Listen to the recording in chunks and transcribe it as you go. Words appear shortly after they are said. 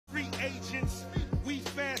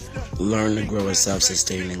Learn to grow a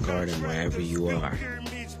self-sustaining garden wherever you are,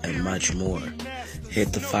 and much more.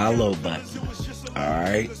 Hit the follow button,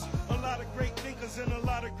 alright?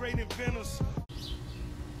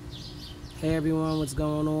 Hey everyone, what's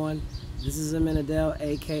going on? This is Amenadel,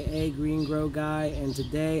 aka Green Grow Guy, and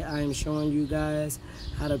today I am showing you guys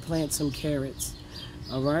how to plant some carrots.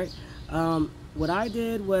 Alright? What I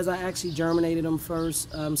did was I actually germinated them first,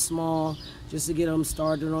 small, just to get them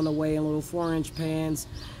started on the way in little 4-inch pans,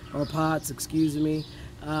 or pots, excuse me.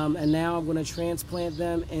 And now I'm going to transplant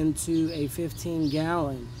them into a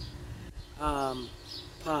 15-gallon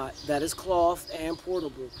pot that is cloth and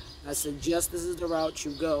portable. I suggest this is the route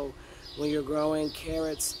you go when you're growing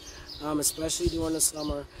carrots, especially during the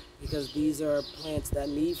summer, because these are plants that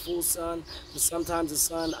need full sun. But sometimes the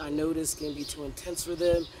sun, I notice, can be too intense for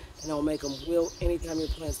them, and it'll make them wilt. Anytime your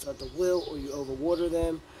plants start to wilt, or you overwater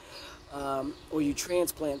them, or you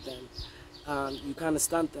transplant them, you kind of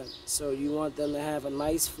stunt them. So you want them to have a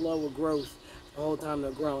nice flow of growth the whole time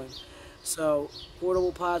they're growing. So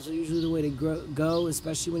portable pots are usually the way to go,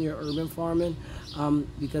 especially when you're urban farming,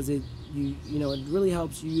 because it really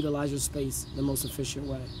helps you utilize your space the most efficient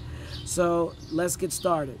way. So let's get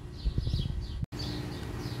started.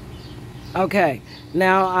 Okay,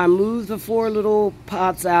 now I moved the 4 little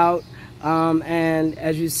pots out, and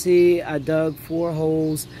as you see, I dug 4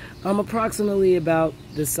 holes, approximately about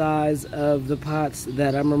the size of the pots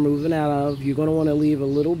that I'm removing out of. You're going to want to leave a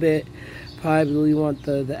little bit. Probably want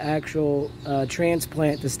the actual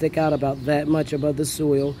transplant to stick out about that much above the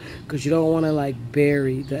soil, because you don't want to like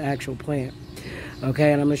bury the actual plant.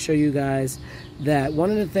 Okay, and I'm going to show you guys that. One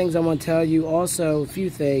of the things I want to tell you also, a few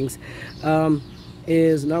things,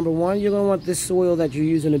 is number one, you're going to want this soil that you're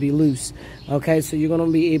using to be loose. Okay, so you're going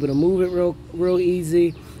to be able to move it real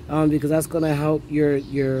easy, because that's going to help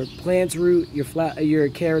your plants root, your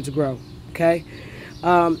carrots grow. Okay.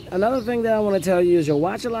 Another thing that I want to tell you is you'll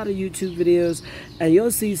watch a lot of YouTube videos and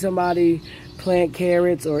you'll see somebody plant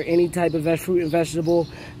carrots or any type of fruit and vegetable,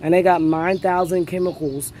 and they got 9,000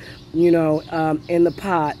 chemicals, in the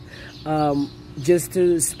pot, just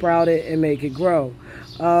to sprout it and make it grow.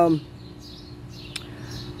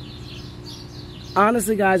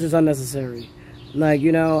 Honestly, guys, it's unnecessary. Like,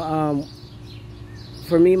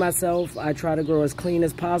 for me, myself, I try to grow as clean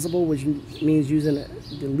as possible, which means using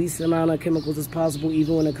the least amount of chemicals as possible,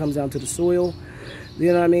 even when it comes down to the soil.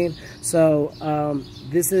 You know what I mean? So,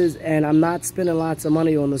 and I'm not spending lots of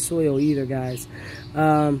money on the soil either, guys.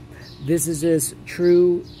 This is just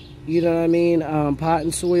true, you know what I mean, pot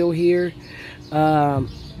and soil here.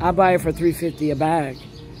 I buy it for $3.50 a bag.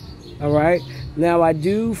 All right. Now I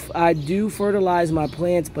do fertilize my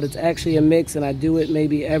plants, but it's actually a mix, and I do it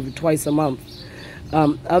maybe twice a month.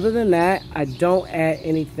 Other than that, I don't add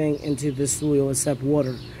anything into the soil except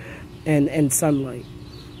water and sunlight.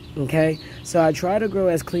 Okay, so I try to grow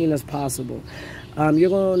as clean as possible. You're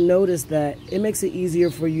going to notice that it makes it easier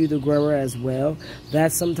for you, the grower, as well.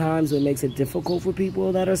 That's sometimes what makes it difficult for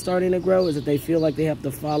people that are starting to grow, is that they feel like they have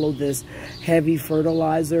to follow this heavy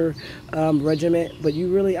fertilizer regimen, but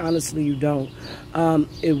you really, honestly, you don't.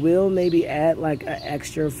 It will maybe add like an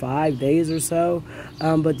extra 5 days or so,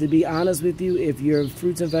 but to be honest with you, if your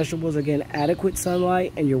fruits and vegetables are getting adequate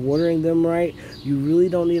sunlight and you're watering them right, you really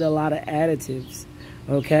don't need a lot of additives.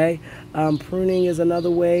 Okay, pruning is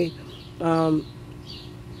another way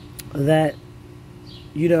that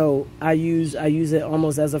I use it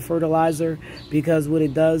almost as a fertilizer, because what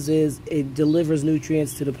it does is it delivers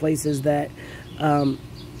nutrients to the places that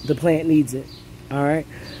the plant needs it. All right,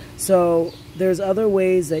 so there's other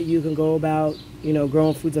ways that you can go about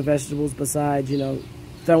growing fruits and vegetables besides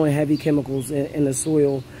throwing heavy chemicals in the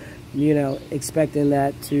soil, expecting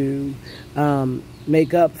that to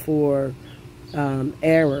make up for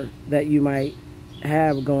error that you might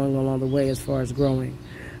have going along the way as far as growing.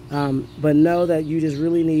 But know that you just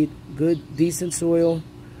really need good, decent soil,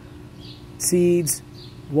 seeds,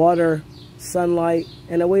 water, sunlight,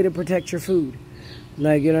 and a way to protect your food.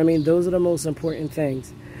 Like, you know what I mean? Those are the most important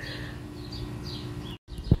things.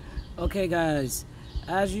 Okay, guys,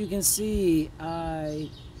 as you can see, I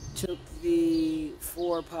took the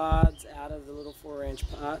 4 pods out of the little 4-inch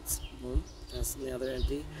pots. That's the other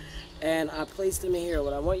empty. And I placed them in here.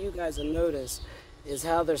 What I want you guys to notice is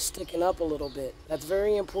how they're sticking up a little bit. That's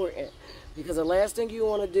very important, because the last thing you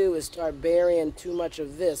want to do is start burying too much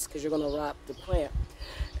of this, because you're going to rot the plant.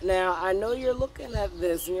 Now, I know you're looking at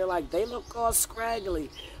this and you're like, they look all scraggly.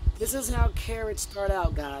 This is how carrots start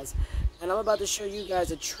out, guys. And I'm about to show you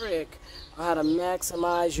guys a trick on how to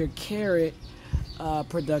maximize your carrot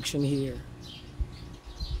production here.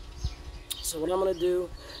 So what I'm going to do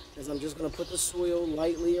is I'm just going to put the soil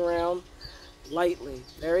lightly around lightly,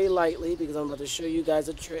 very lightly, because I'm about to show you guys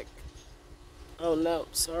a trick. Oh no,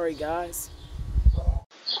 sorry guys.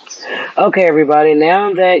 Okay, everybody,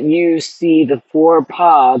 now that you see the 4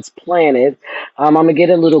 pods planted, I'm going to get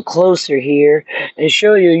a little closer here and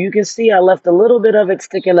show you. You can see I left a little bit of it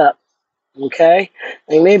sticking up, okay?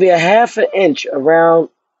 And maybe a half an inch around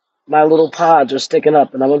my little pods are sticking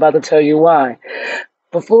up, and I'm about to tell you why.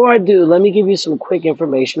 Before I do, let me give you some quick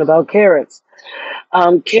information about carrots.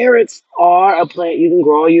 Carrots are a plant you can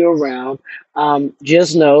grow all year round.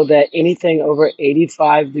 Just know that anything over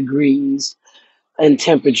 85 degrees in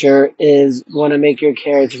temperature is going to make your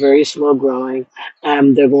carrots very slow growing,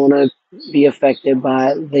 and they're going to be affected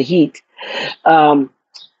by the heat. Um,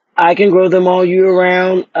 I can grow them all year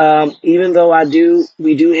round. Even though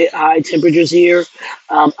we do hit high temperatures here.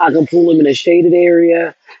 I can pull them in a shaded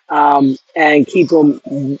area and keep them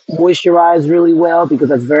moisturized really well, because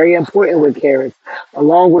that's very important with carrots,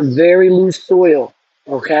 along with very loose soil.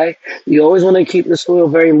 Okay, you always want to keep the soil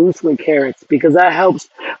very loose with carrots, because that helps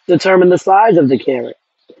determine the size of the carrot.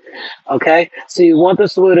 Okay, so you want the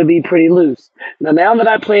soil to be pretty loose. Now that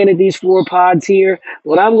I planted these 4 pods here,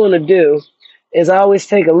 what I'm going to do is I always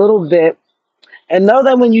take a little bit, and know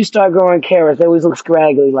that when you start growing carrots, they always look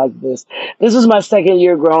scraggly like this. This is my second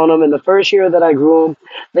year growing them, and the first year that I grew them,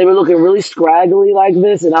 they were looking really scraggly like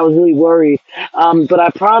this, and I was really worried. But I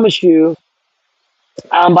promise you,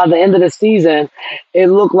 by the end of the season, it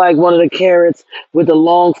looked like one of the carrots with the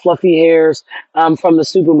long, fluffy hairs from the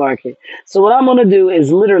supermarket. So what I'm going to do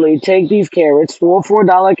is literally take these carrots,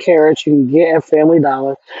 $4 carrots you can get at Family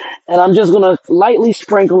Dollar, and I'm just going to lightly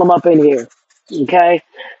sprinkle them up in here. Okay?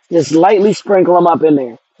 Just lightly sprinkle them up in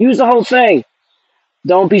there. Use the whole thing.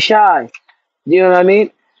 Don't be shy. You know what I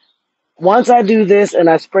mean? Once I do this and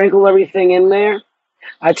I sprinkle everything in there,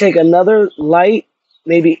 I take another light,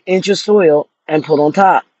 maybe inch of soil, and put on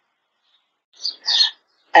top.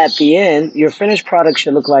 At the end, your finished product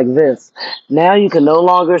should look like this. Now you can no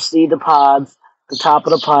longer see the pods, the top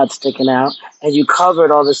of the pod sticking out, and you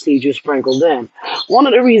covered all the seeds you sprinkled in. One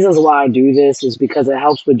of the reasons why I do this is because it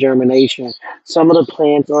helps with germination. Some of the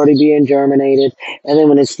plants already being germinated, and then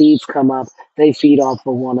when the seeds come up, they feed off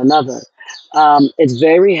of one another. It's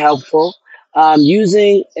very helpful.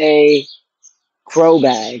 Using a grow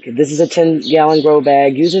bag. This is a 10-gallon grow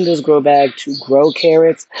bag. Using this grow bag to grow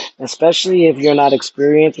carrots, especially if you're not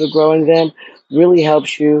experienced with growing them, really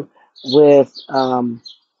helps you with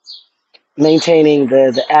maintaining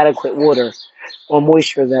the adequate water or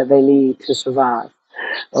moisture that they need to survive.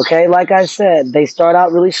 Okay, like I said, they start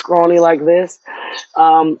out really scrawny like this,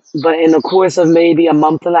 but in the course of maybe a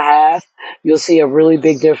month and a half, you'll see a really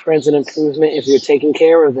big difference and improvement if you're taking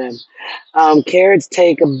care of them. Carrots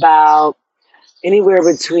take about anywhere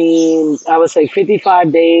between, I would say,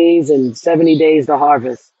 55 days and 70 days to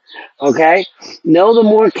harvest. Okay? Know the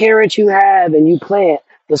more carrots you have and you plant,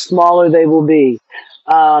 the smaller they will be.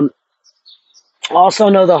 Also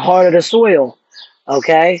know the harder the soil.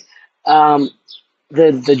 Okay?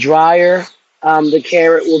 The drier the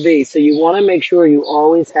carrot will be. So you want to make sure you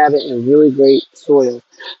always have it in really great soil.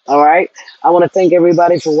 All right? I want to thank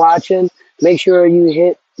everybody for watching. Make sure you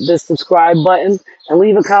hit the subscribe button and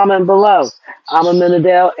leave a comment below. I'm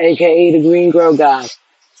Aminadel, a.k.a. the Green Grow Guy.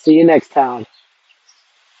 See you next time.